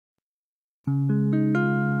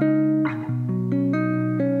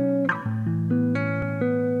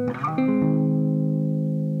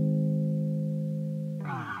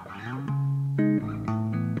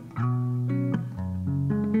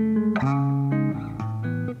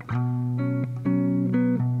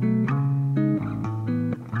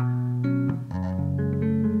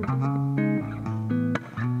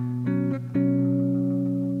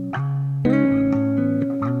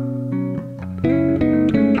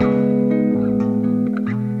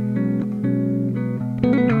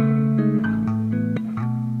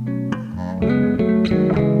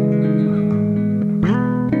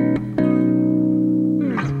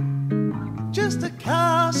Just a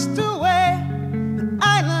castaway, an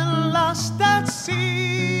island lost at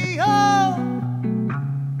sea. Oh,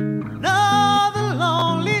 another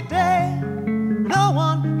lonely day, no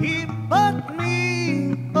one here but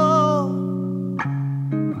me. Oh,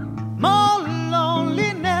 more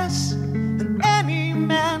loneliness than any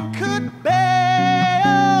man could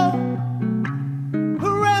bear.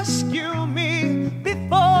 Oh, rescue me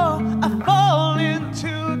before I fall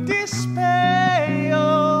into despair.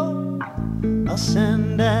 Oh, I'll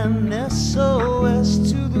send an SOS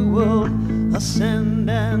to the world. I'll send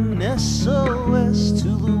an SOS to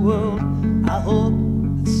the world. I hope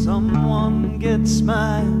that someone gets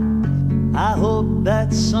mine. I hope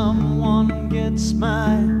that someone gets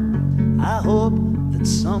mine. I hope that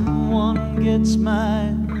someone gets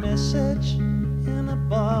my message in a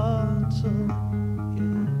bottle.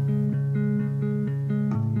 Yeah.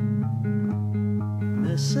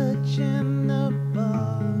 Message in a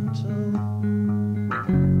bottle.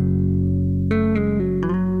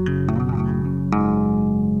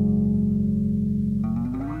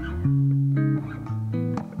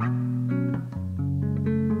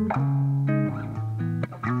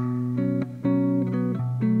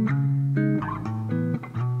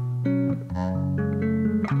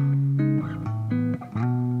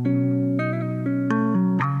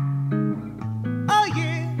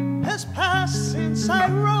 Passed since I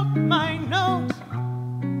wrote my note.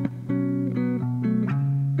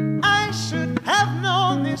 I should have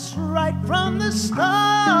known this right from the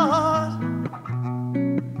start.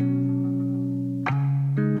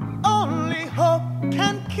 Only hope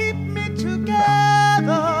can keep me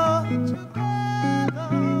together.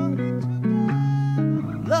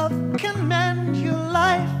 Love can mend your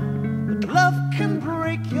life, but love can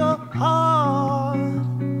break your heart.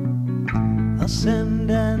 I'll send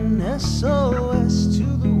an SOS to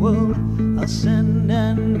the world. I'll send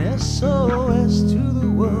an SOS to the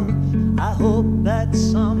world. I hope that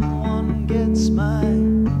someone gets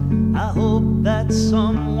mine. I hope that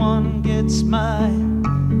someone gets mine.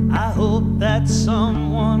 I hope that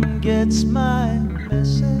someone gets my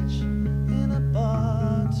message in a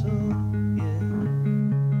bottle. Yeah.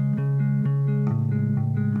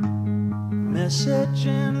 Message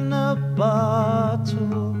in a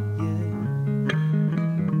bottle.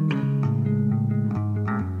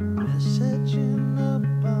 Message in a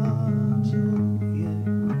bottle, yeah.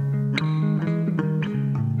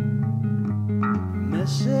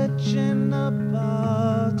 Message in a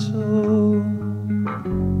bottle.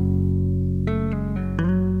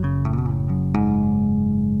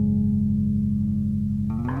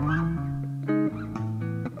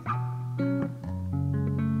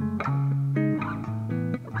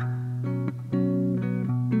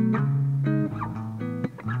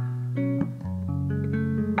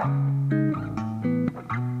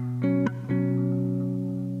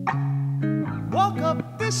 Woke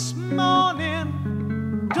up this morning,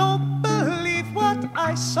 don't believe what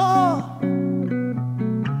I saw.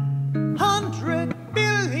 100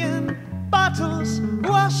 billion bottles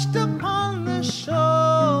washed upon the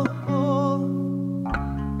shore.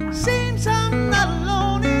 Seems I'm not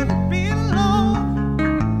alone in being alone.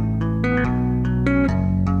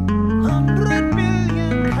 100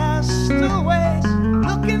 billion castaways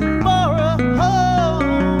looking for a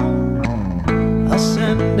home. I'll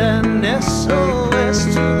send an SOS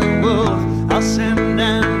to the world. I'll send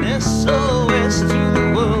an SOS to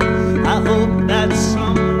the world. I hope that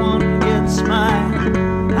someone gets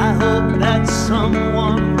mine. I hope that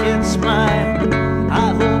someone gets mine.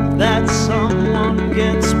 I hope that someone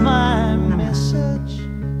gets my message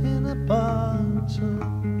in a bottle.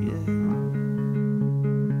 Yeah.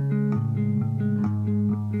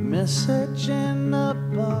 Message in a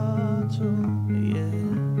bottle. Yeah.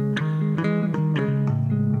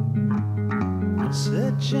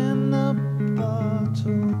 Message in a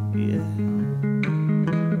bottle, yeah.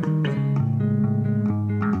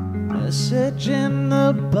 Message in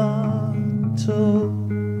a bottle,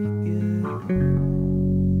 yeah.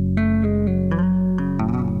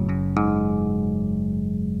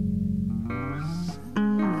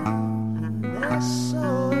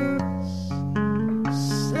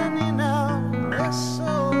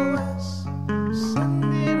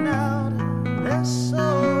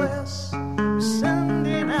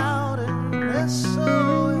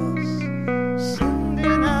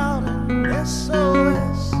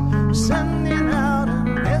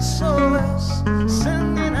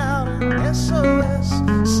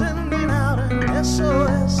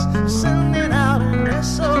 sending out an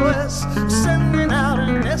SOS, sending out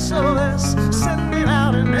an SOS, sending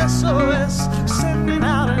out an SOS, sending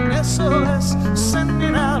out an SOS,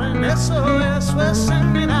 sending out an SOS, we're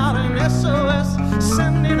sending out an SOS,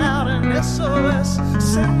 sending out an SOS,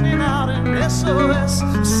 sending out an SOS,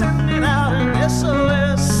 sending out an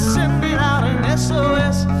SOS, sending out an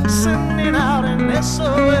SOS, sending out an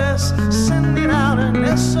SOS, sending out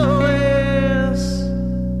an SOS.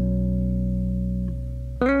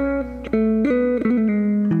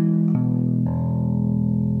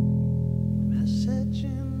 Message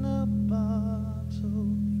in a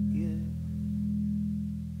bottle, yeah.